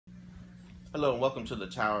Hello and welcome to the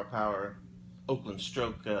Tower Power Oakland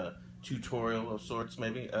Stroke tutorial of sorts,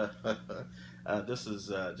 maybe. This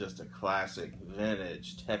is just a classic,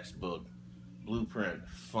 vintage, textbook, blueprint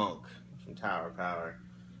funk from Tower Power.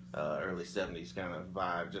 Early 70s kind of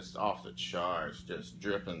vibe, just off the charts, just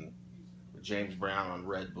dripping James Brown on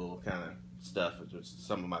Red Bull kind of stuff. It's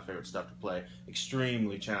some of my favorite stuff to play.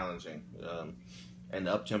 Extremely challenging, and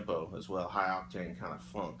up-tempo as well, high-octane kind of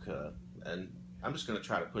funk. And I'm just going to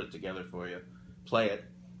try to put it together for you, play it,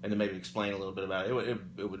 and then maybe explain a little bit about it.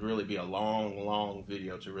 It would really be a long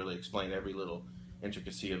video to really explain every little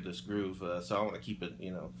intricacy of this groove. So I want to keep it,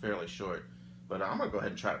 fairly short. But I'm going to go ahead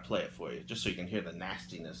and try to play it for you, just so you can hear the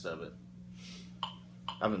nastiness of it.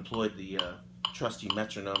 I've employed the trusty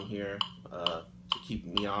metronome here to keep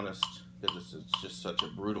me honest, because it's just such a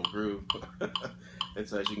brutal groove.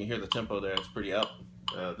 It's, as you can hear the tempo there, it's pretty up.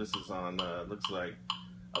 This is on, looks like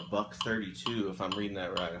a $132, if I'm reading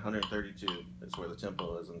that right. 132 is where the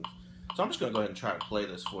tempo is. And so I'm just going to go ahead and try to play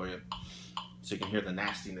this for you, so you can hear the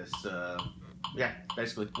nastiness. Yeah,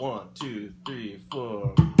 basically 1, 2, 3,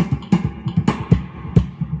 4.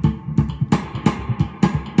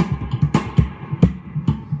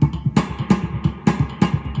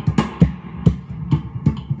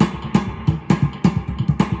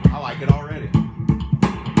 I like it already.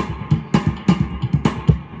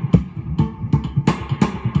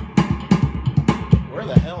 Where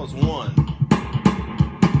the hell is 1?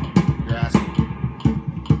 You're asking.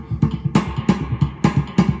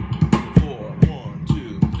 4, 1,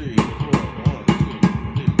 2, 3, 4, 1, 2,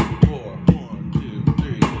 3, 4, 1, 2,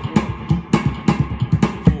 3,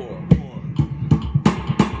 4, 4, 1.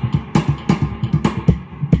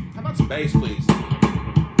 How about some bass, please?